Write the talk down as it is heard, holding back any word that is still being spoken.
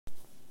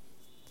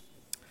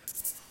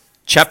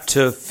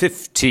Chapter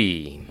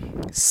 50.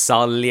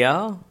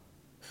 Salya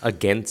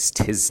against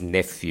his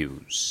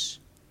nephews.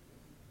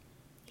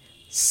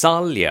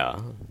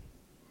 Salya,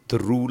 the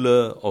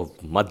ruler of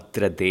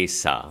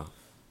Madradesa,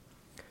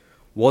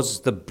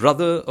 was the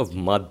brother of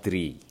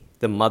Madri,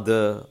 the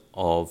mother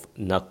of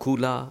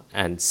Nakula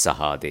and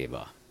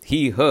Sahadeva.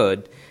 He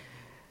heard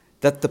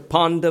that the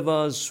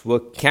Pandavas were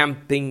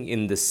camping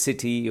in the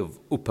city of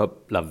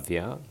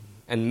Upaplavya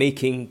and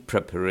making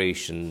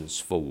preparations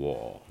for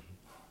war.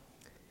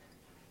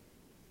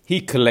 He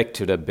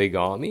collected a big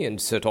army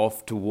and set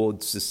off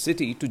towards the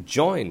city to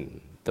join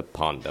the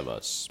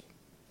Pandavas.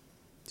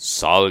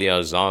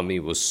 Salya's army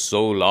was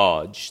so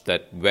large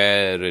that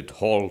where it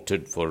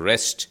halted for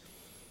rest,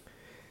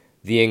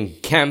 the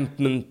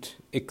encampment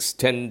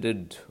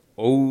extended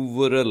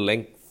over a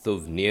length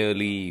of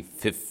nearly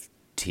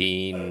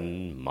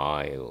 15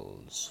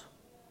 miles.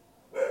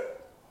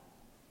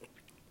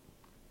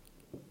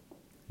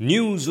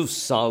 News of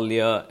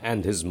Salya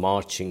and his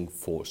marching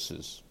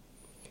forces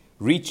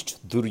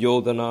reached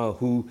Duryodhana,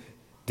 who,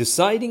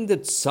 deciding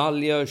that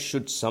Salya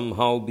should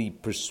somehow be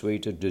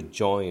persuaded to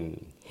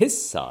join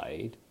his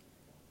side,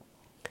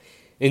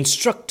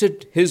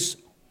 instructed his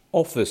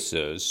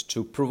officers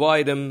to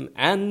provide him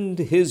and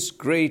his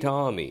great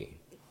army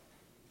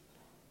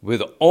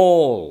with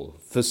all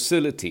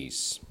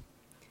facilities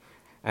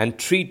and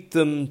treat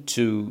them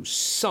to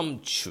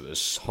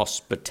sumptuous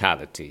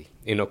hospitality.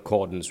 In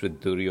accordance with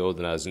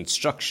Duryodhana's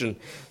instruction,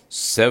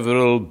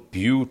 several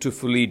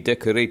beautifully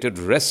decorated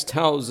rest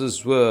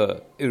houses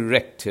were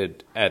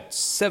erected at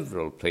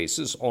several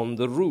places on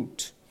the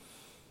route,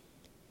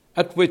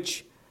 at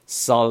which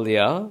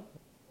Salya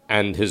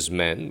and his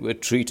men were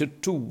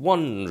treated to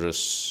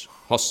wondrous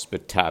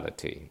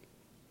hospitality.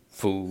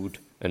 Food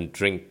and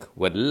drink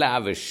were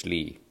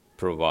lavishly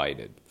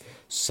provided.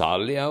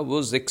 Salya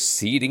was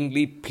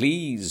exceedingly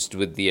pleased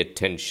with the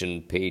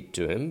attention paid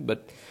to him,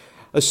 but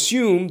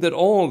assumed that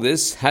all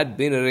this had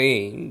been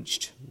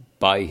arranged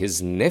by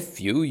his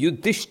nephew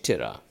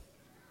Yudhishthira.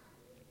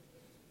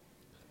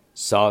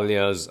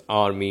 Salya's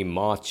army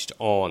marched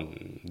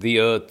on, the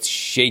earth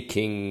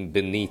shaking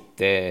beneath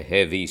their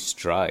heavy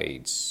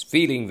strides.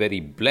 Feeling very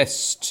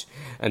blessed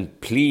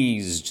and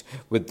pleased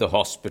with the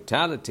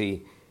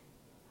hospitality,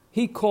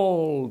 he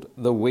called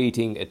the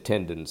waiting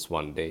attendants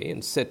one day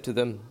and said to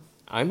them,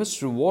 "I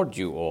must reward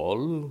you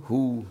all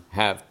who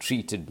have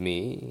treated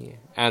me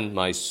and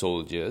my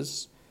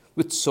soldiers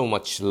with so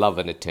much love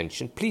and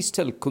attention. Please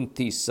tell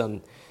Kunti's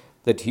son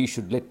that he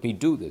should let me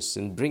do this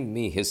and bring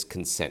me his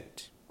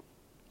consent."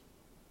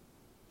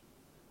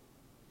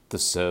 The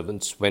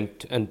servants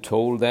went and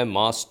told their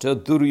master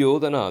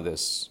Duryodhana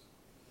this.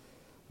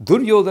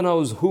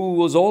 Duryodhana, who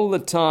was all the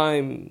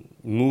time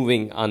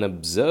moving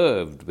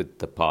unobserved with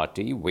the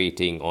party,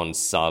 waiting on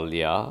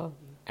Salya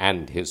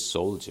and his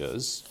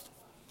soldiers,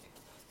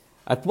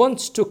 at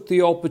once took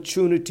the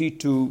opportunity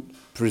to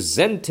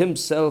present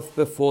himself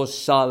before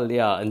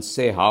Salya and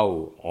say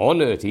how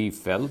honored he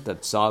felt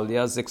at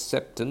Salya's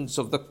acceptance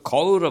of the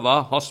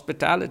Kaurava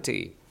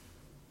hospitality.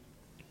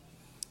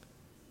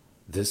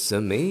 This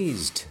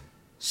amazed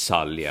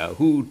Salya,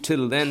 who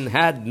till then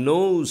had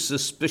no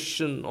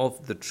suspicion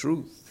of the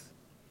truth.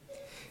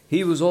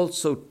 He was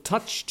also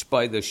touched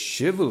by the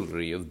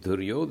chivalry of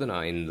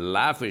Duryodhana in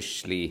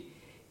lavishly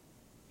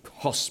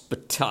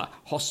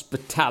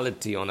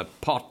hospitality on a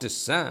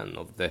partisan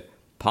of the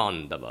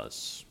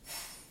Pandavas.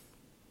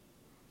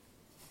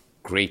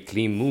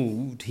 Greatly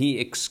moved, he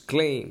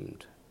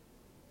exclaimed,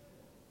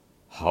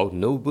 "How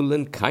noble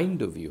and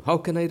kind of you! How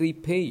can I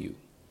repay you?"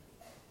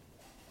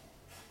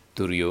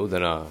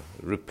 Duryodhana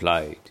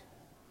replied,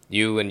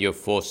 "You and your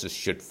forces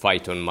should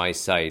fight on my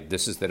side.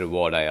 This is the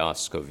reward I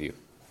ask of you."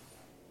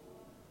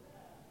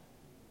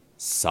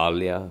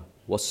 Salya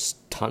was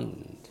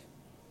stunned.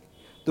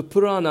 The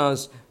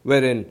Puranas,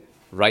 wherein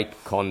right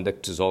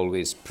conduct is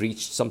always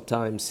preached,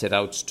 sometimes set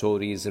out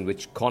stories in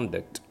which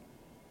conduct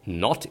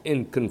not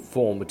in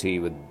conformity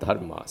with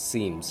dharma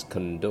seems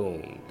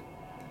condoned.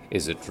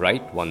 Is it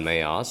right, one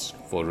may ask,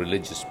 for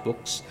religious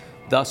books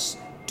thus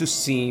to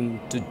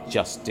seem to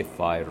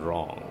justify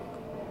wrong?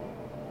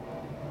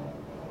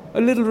 A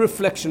little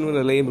reflection will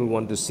enable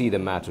one to see the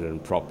matter in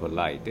proper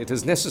light. It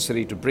is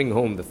necessary to bring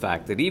home the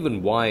fact that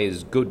even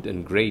wise, good,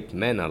 and great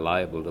men are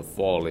liable to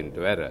fall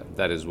into error.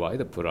 That is why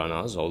the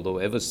Puranas, although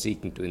ever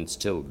seeking to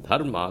instill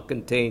dharma,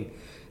 contain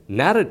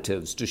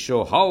narratives to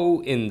show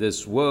how in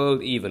this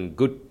world even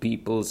good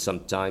people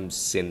sometimes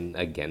sin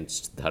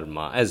against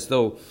dharma, as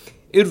though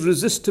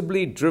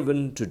irresistibly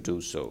driven to do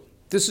so.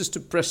 This is to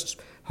press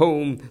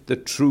home the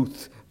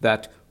truth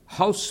that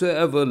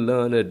howsoever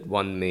learned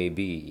one may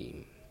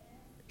be,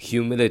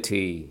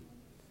 humility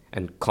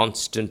and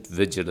constant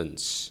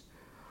vigilance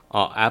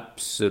are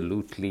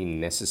absolutely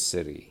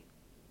necessary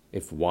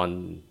if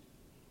one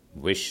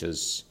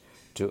wishes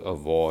to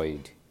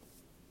avoid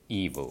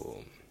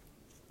evil.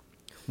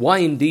 Why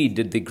indeed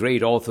did the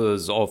great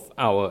authors of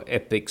our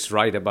epics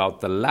write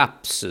about the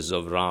lapses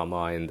of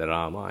Rama in the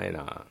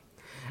Ramayana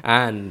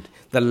and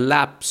the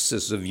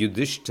lapses of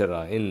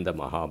Yudhishthira in the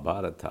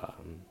Mahabharata?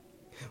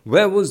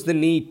 Where was the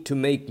need to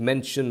make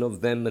mention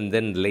of them and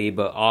then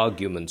labor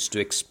arguments to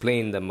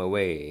explain them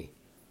away,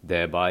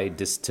 thereby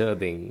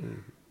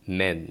disturbing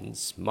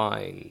men's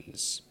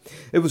minds?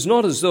 It was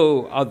not as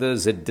though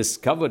others had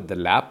discovered the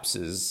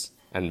lapses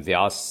and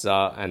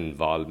Vyasa and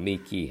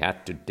Valmiki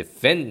had to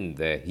defend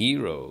their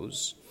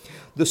heroes.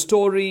 The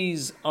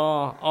stories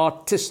are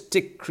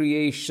artistic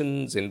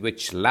creations in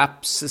which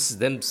lapses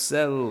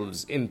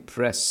themselves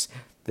impress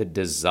the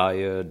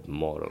desired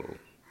moral.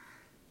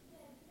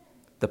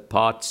 The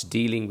parts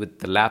dealing with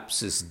the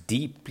lapses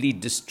deeply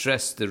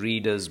distress the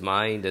reader's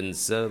mind and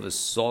serve as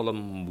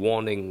solemn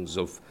warnings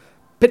of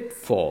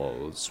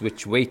pitfalls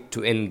which wait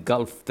to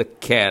engulf the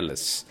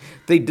careless.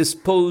 They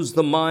dispose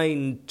the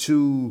mind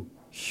to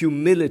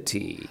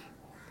humility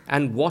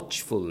and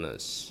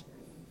watchfulness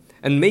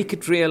and make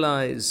it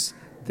realize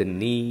the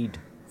need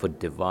for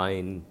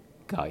divine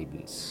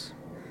guidance.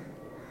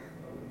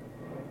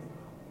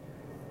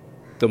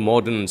 The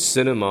modern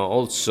cinema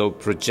also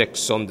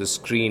projects on the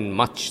screen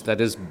much that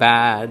is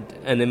bad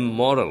and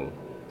immoral.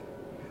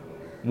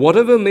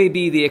 Whatever may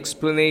be the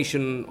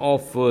explanation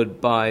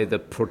offered by the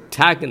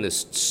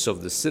protagonists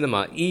of the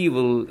cinema,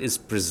 evil is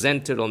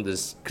presented on the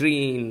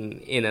screen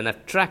in an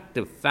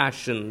attractive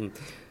fashion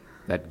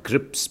that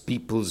grips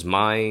people's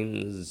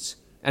minds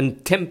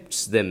and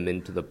tempts them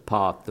into the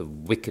path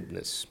of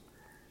wickedness.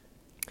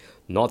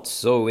 Not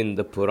so in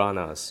the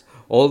Puranas.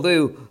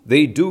 Although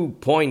they do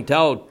point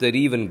out that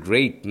even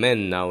great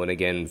men now and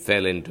again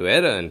fell into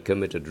error and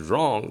committed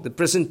wrong, the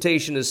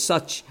presentation is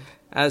such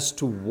as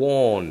to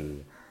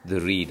warn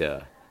the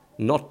reader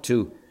not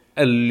to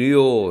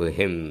allure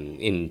him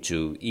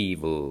into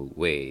evil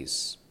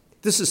ways.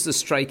 This is the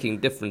striking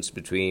difference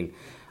between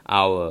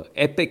our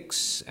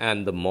epics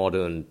and the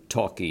modern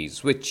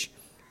talkies, which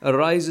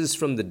arises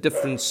from the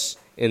difference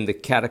in the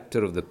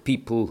character of the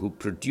people who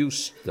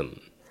produced them.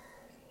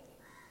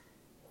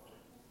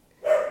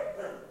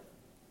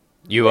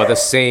 You are the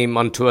same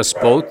unto us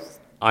both.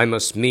 I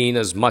must mean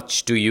as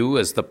much to you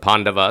as the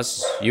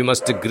Pandavas. You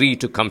must agree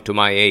to come to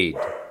my aid,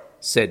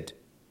 said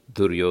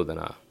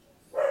Duryodhana.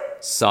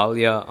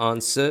 Salya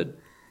answered,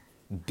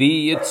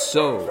 Be it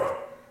so.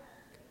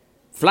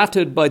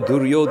 Flattered by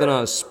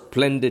Duryodhana's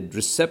splendid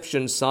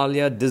reception,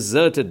 Salya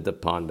deserted the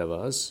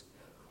Pandavas,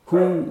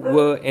 who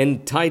were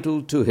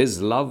entitled to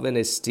his love and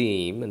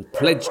esteem, and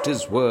pledged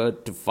his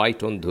word to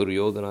fight on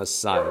Duryodhana's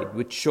side,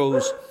 which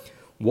shows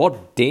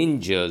what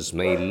dangers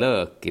may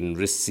lurk in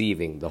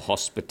receiving the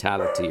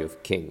hospitality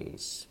of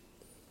kings.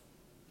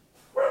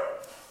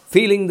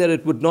 Feeling that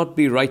it would not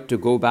be right to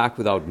go back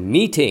without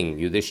meeting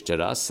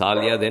Yudhishthira,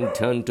 Salya then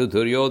turned to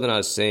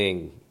Duryodhana,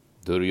 saying,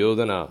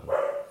 Duryodhana,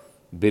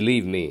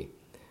 believe me,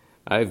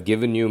 I have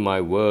given you my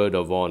word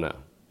of honor.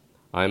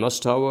 I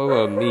must,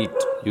 however, meet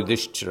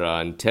Yudhishthira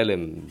and tell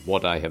him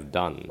what I have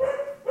done.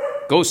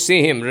 Go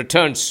see him,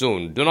 return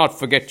soon. Do not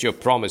forget your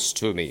promise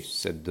to me,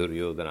 said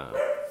Duryodhana.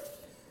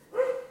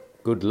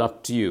 Good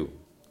luck to you.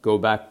 Go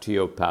back to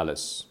your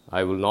palace.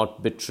 I will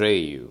not betray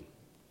you.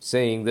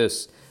 Saying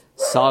this,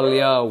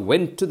 Salya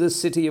went to the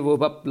city of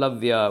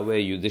Upaplavya where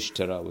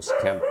Yudhishthira was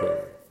camping.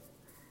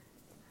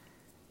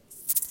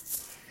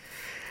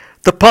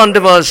 The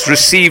Pandavas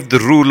received the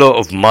ruler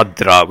of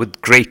Madra with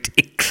great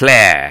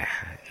eclair.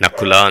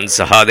 Nakula and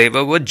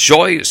Sahadeva were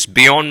joyous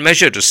beyond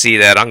measure to see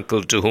their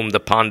uncle, to whom the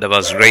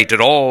Pandavas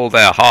rated all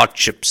their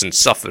hardships and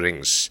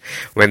sufferings.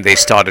 When they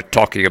started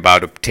talking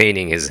about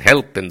obtaining his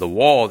help in the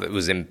war that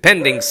was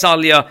impending,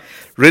 Salya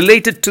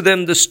related to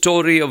them the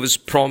story of his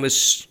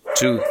promise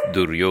to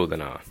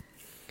Duryodhana.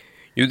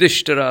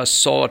 Yudhishthira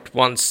saw at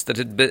once that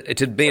it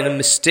had been a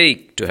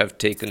mistake to have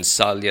taken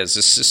Salya's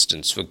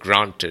assistance for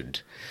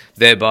granted,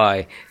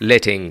 thereby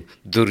letting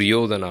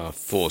Duryodhana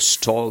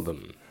forestall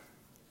them.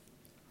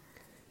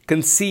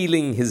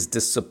 Concealing his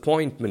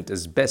disappointment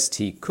as best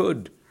he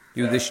could,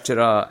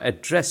 Yudhishthira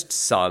addressed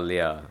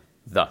Salya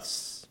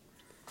thus,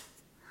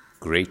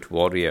 Great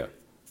warrior,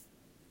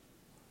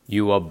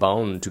 you are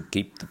bound to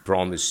keep the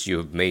promise you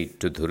have made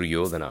to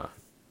Duryodhana.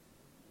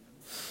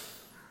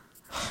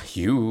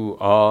 You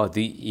are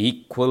the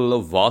equal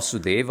of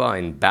Vasudeva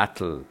in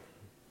battle,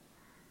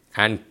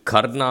 and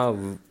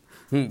Karna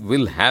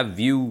will have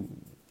you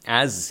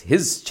as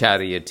his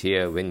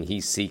charioteer when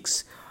he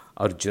seeks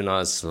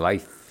Arjuna's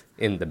life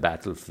in the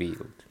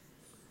battlefield.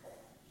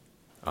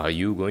 Are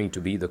you going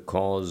to be the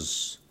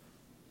cause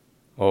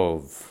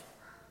of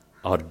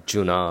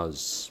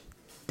Arjuna's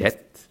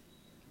death?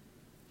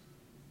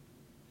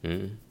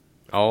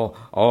 Or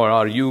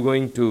are you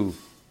going to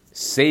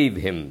save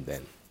him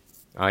then?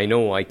 I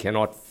know I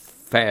cannot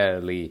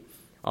fairly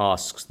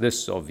ask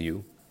this of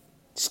you.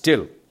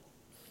 Still,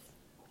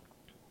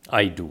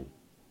 I do.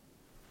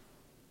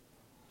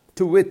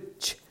 To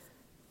which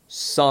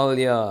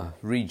Salya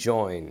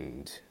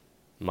rejoined,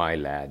 My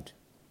lad,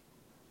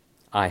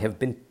 I have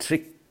been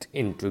tricked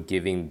into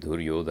giving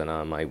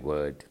Duryodhana my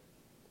word.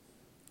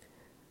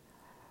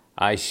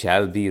 I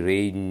shall be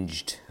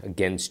ranged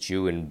against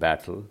you in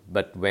battle,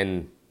 but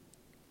when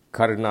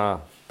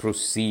Karna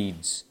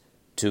proceeds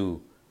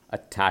to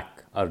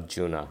attack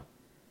Arjuna,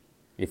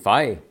 if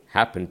I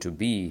happen to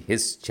be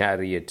his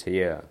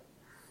charioteer.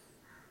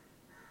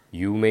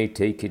 You may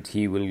take it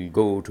he will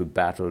go to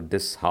battle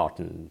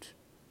disheartened,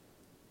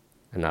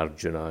 and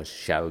Arjuna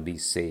shall be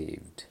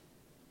saved.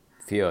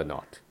 Fear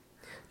not.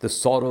 The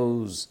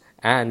sorrows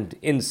and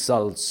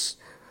insults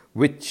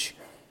which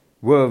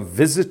were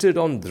visited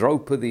on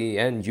Draupadi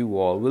and you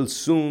all will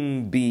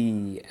soon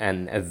be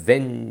an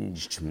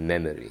avenged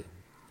memory.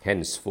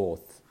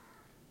 Henceforth,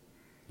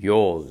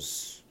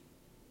 yours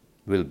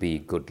will be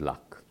good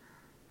luck.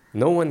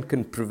 No one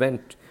can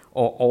prevent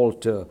or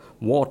alter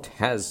what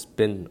has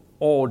been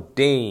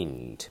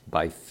ordained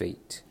by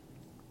fate.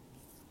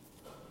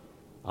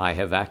 I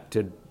have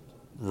acted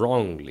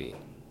wrongly.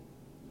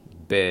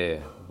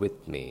 Bear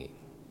with me.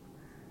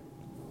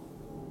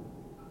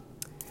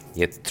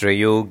 Yatra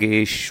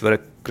Yogeshwara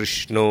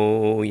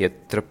Krishno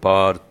Yatra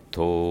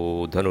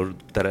Partho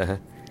Dhanurdarah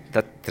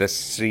Tatra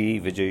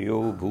Sri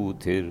Vijayo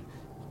Bhutir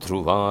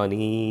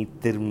Dhruvani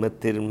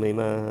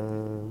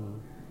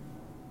Tirmatirmima.